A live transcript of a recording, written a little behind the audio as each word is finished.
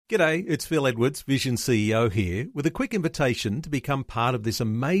G'day, it's Phil Edwards, Vision CEO here, with a quick invitation to become part of this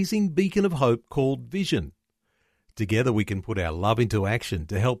amazing beacon of hope called Vision. Together we can put our love into action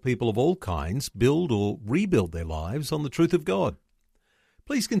to help people of all kinds build or rebuild their lives on the truth of God.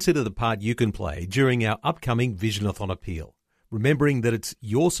 Please consider the part you can play during our upcoming Visionathon appeal, remembering that it's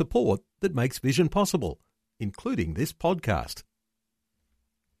your support that makes Vision possible, including this podcast.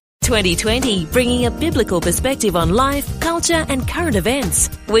 2020, bringing a biblical perspective on life, culture and current events.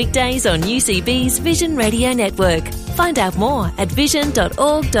 Weekdays on UCB's Vision Radio Network. Find out more at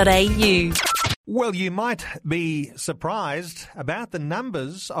vision.org.au. Well, you might be surprised about the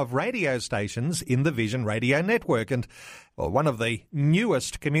numbers of radio stations in the Vision Radio Network. And one of the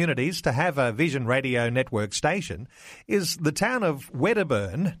newest communities to have a Vision Radio Network station is the town of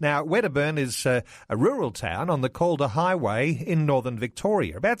Wedderburn. Now, Wedderburn is a rural town on the Calder Highway in northern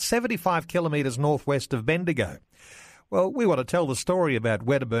Victoria, about 75 kilometres northwest of Bendigo. Well, we want to tell the story about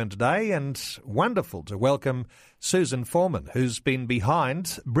Wedderburn today, and wonderful to welcome Susan Foreman, who's been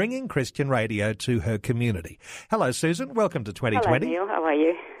behind bringing Christian radio to her community. Hello, Susan. Welcome to 2020. Hello, Neil. How are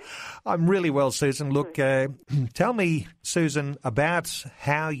you? I'm really well, Susan. Look, tell me, Susan, about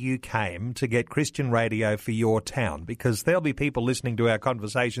how you came to get Christian radio for your town, because there'll be people listening to our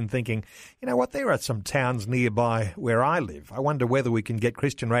conversation thinking, you know what, there are some towns nearby where I live. I wonder whether we can get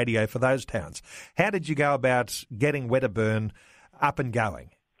Christian radio for those towns. How did you go about getting Wedderburn up and going?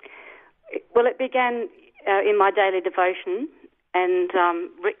 Well, it began in my daily devotion and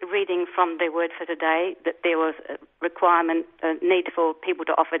reading from the Word for Today that there was a requirement, a need for people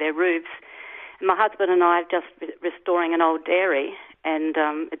to offer their roofs. And my husband and I are just restoring an old dairy, and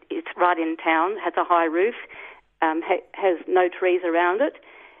it's right in town, has a high roof, has no trees around it.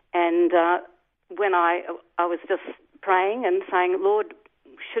 And when I was just praying and saying, Lord,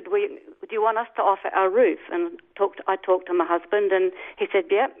 do you want us to offer our roof? And I talked to my husband, and he said,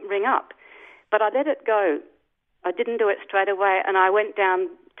 yeah, ring up. But I let it go. I didn't do it straight away, and I went down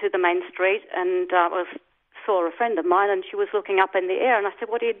to the main street and saw a friend of mine, and she was looking up in the air, and I said,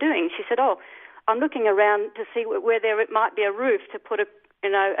 what are you doing? She said, I'm looking around to see where there might be a roof to put a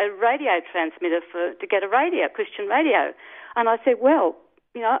radio transmitter to get a radio, Christian radio. And I said, well,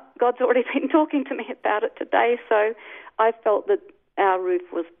 God's already been talking to me about it today, so I felt that our roof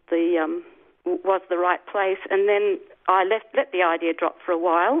was the right place. And then I let the idea drop for a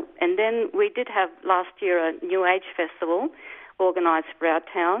while, and then we did have last year a New Age festival organised for our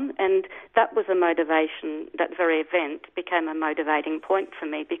town, and that was a motivation. That very event became a motivating point for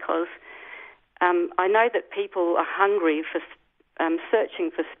me, because I know that people are hungry for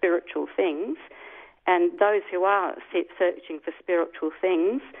searching for spiritual things, and those who are searching for spiritual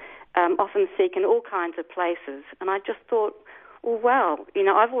things often seek in all kinds of places. And I just thought, well, wow,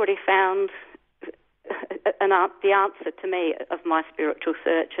 I've already found the answer to me of my spiritual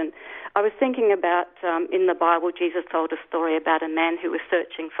search. And I was thinking about, in the Bible, Jesus told a story about a man who was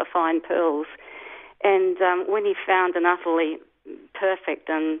searching for fine pearls. And when he found an utterly perfect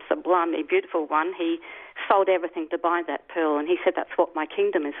and sublimely beautiful one, he sold everything to buy that pearl. And he said, that's what my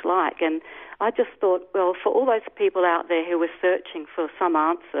kingdom is like. And I just thought, well, for all those people out there who were searching for some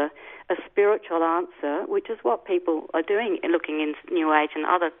answer, a spiritual answer, which is what people are doing, looking in New Age and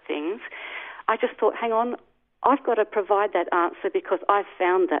other things, I just thought, hang on, I've got to provide that answer, because I've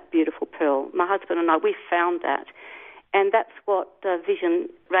found that beautiful pearl. My husband and I, we found that. And that's what Vision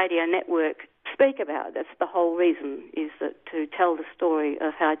Radio Network speak about. That's the whole reason, is that to tell the story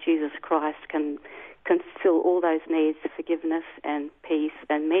of how Jesus Christ can fill all those needs, forgiveness and peace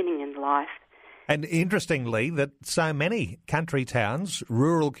and meaning in life. And interestingly, that so many country towns,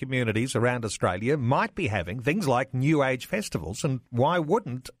 rural communities around Australia might be having things like New Age festivals. And why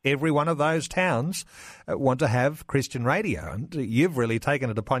wouldn't every one of those towns want to have Christian radio? And you've really taken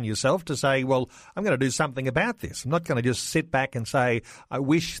it upon yourself to say, well, I'm going to do something about this. I'm not going to just sit back and say, I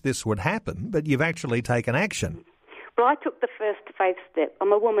wish this would happen, but you've actually taken action. Well, I took the first faith step.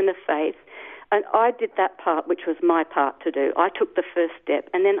 I'm a woman of faith, and I did that part, which was my part to do. I took the first step,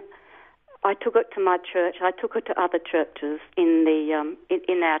 and then I took it to my church. I took it to other churches in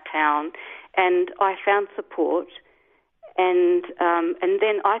our town, and I found support. And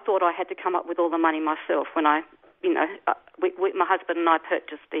then I thought I had to come up with all the money myself when my husband and I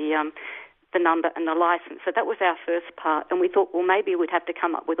purchased the number and the license. So that was our first part, and we thought, well, maybe we'd have to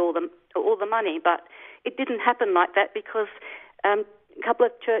come up with all the money, but it didn't happen like that, because a couple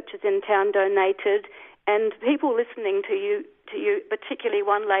of churches in town donated, and people listening to you, particularly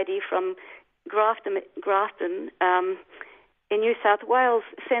one lady from Grafton in New South Wales,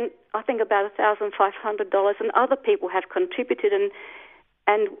 sent, I think, about $1,500, and other people have contributed.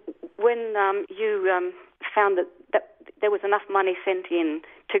 And when you found that there was enough money sent in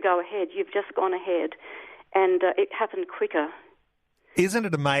to go ahead. You've just gone ahead, and it happened quicker. Isn't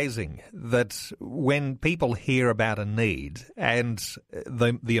it amazing that when people hear about a need, and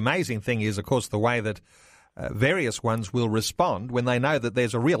the amazing thing is, of course, the way that various ones will respond when they know that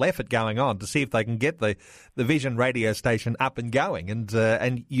there's a real effort going on to see if they can get the Vision radio station up and going.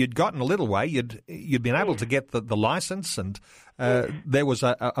 And you'd gotten a little way. You'd been able to get the licence, and there was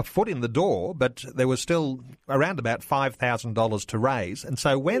a foot in the door, but there was still around about $5,000 to raise. And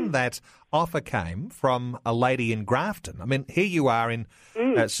so when that offer came from a lady in Grafton, I mean, here you are in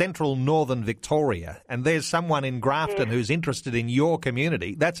central northern Victoria, and there's someone in Grafton who's interested in your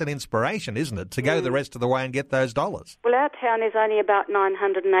community. That's an inspiration, isn't it, to go the rest of the way and get those dollars? Well, our town is only about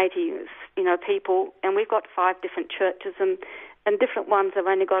 980, people, and we've got 5 different churches, and different ones have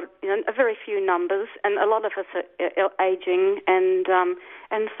only got a very few numbers, and a lot of us are aging, and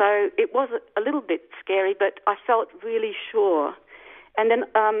so it was a little bit scary, but I felt really sure. And then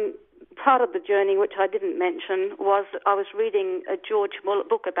part of the journey, which I didn't mention, was I was reading a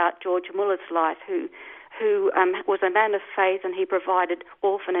book about George Muller's life, who was a man of faith, and he provided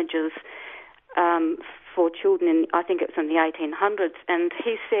orphanages for children I think it was in the 1800s, and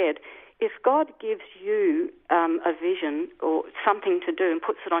he said, if God gives you a vision or something to do and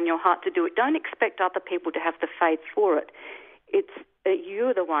puts it on your heart to do it, don't expect other people to have the faith for it. It's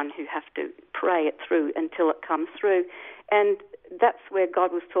you're the one who have to pray it through until it comes through. And that's where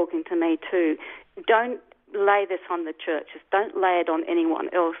God was talking to me too. Don't lay this on the churches. Don't lay it on anyone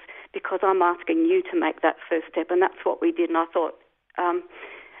else, because I'm asking you to make that first step. And that's what we did. And I thought, I'm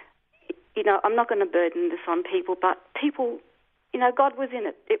not going to burden this on people, but people... God was in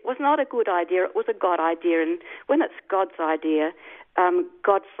it. It was not a good idea. It was a God idea. And when it's God's idea,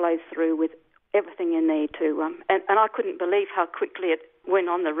 God flows through with everything you need to. And I couldn't believe how quickly it went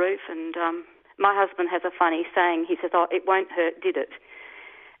on the roof. And my husband has a funny saying. He says, it won't hurt, did it?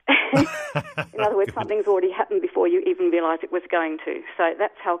 In other words, something's already happened before you even realise it was going to. So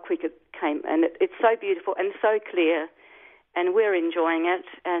that's how quick it came. And it's so beautiful and so clear. And we're enjoying it,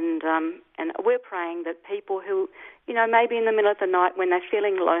 and we're praying that people who, maybe in the middle of the night when they're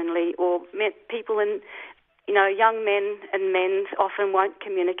feeling lonely, or people in, young men and men often won't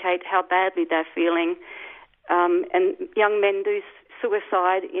communicate how badly they're feeling, and young men do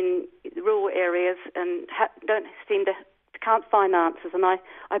suicide in rural areas and can't find answers. And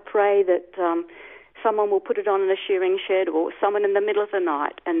I pray that someone will put it on in a shearing shed, or someone in the middle of the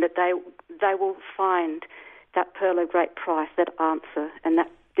night, and that they will find that pearl of great price, that answer, and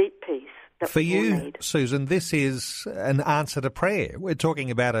that deep peace that for you need. Susan, this is an answer to prayer. We're talking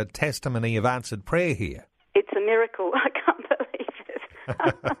about a testimony of answered prayer here. It's a miracle. I can't believe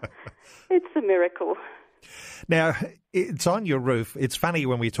it. It's a miracle. Now, it's on your roof. It's funny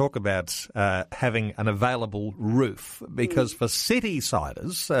when we talk about having an available roof, because for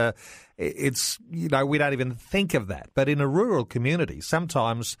city-siders, it's, we don't even think of that. But in a rural community,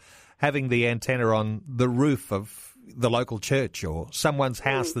 sometimes having the antenna on the roof of the local church or someone's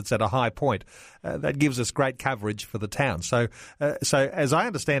house that's at a high point, that gives us great coverage for the town. So as I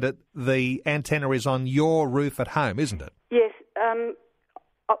understand it, the antenna is on your roof at home, isn't it? Yes.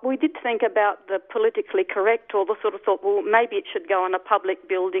 We did think about the politically correct, or the sort of thought, well, maybe it should go on a public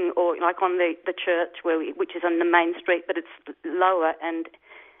building, or like on the church, which is on the main street, but it's lower. And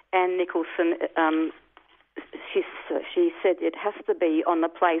Anne Nicholson, she said it has to be on the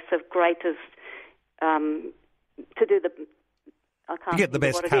place of greatest, to do the... I can't get the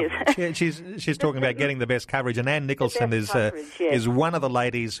best coverage. Yeah, she's talking about getting the best coverage, and Anne Nicholson is one of the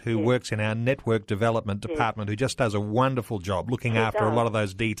ladies who works in our network development department, who just does a wonderful job looking after a lot of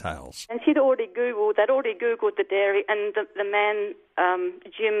those details. And they'd already Googled the dairy, and the man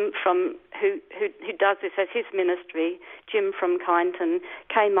Jim from who does this as his ministry, Jim from Kyneton,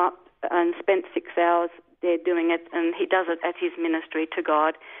 came up and spent 6 hours there doing it, and he does it as his ministry to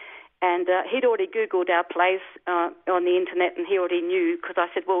God. And he'd already Googled our place on the internet, and he already knew, because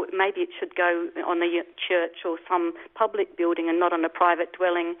I said, well, maybe it should go on the church or some public building and not on a private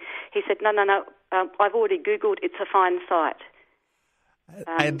dwelling. He said, no, I've already Googled, it's a fine site.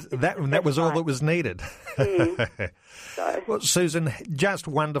 And that was all that was needed. Well, Susan, just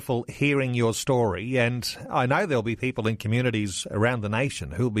wonderful hearing your story, and I know there'll be people in communities around the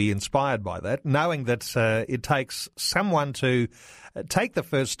nation who'll be inspired by that, knowing that it takes someone to take the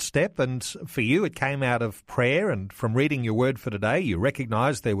first step, and for you it came out of prayer, and from reading your word for today you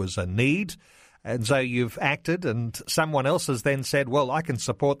recognised there was a need, and so you've acted, and someone else has then said, well, I can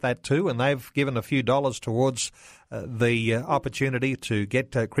support that too, and they've given a few dollars towards the opportunity to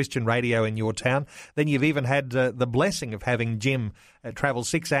get Christian radio in your town. Then you've even had the blessing of having Jim travel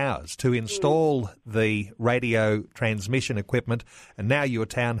 6 hours to install the radio transmission equipment, and now your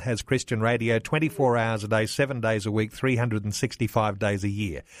town has Christian radio 24 hours a day, 7 days a week, 365 days a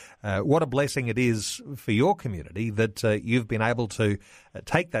year. What a blessing it is for your community that you've been able to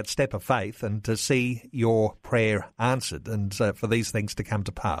take that step of faith and to see your prayer answered and for these things to come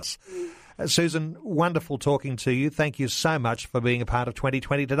to pass. Susan, wonderful talking to you. Thank you so much for being a part of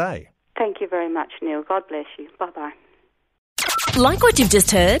 2020 today. Thank you very much, Neil. God bless you. Bye-bye. Like what you've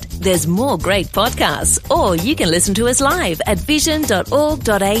just heard? There's more great podcasts, or you can listen to us live at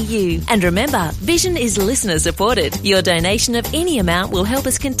vision.org.au. And remember, Vision is listener supported. Your donation of any amount will help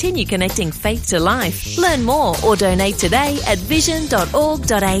us continue connecting faith to life. Learn more or donate today at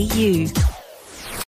vision.org.au.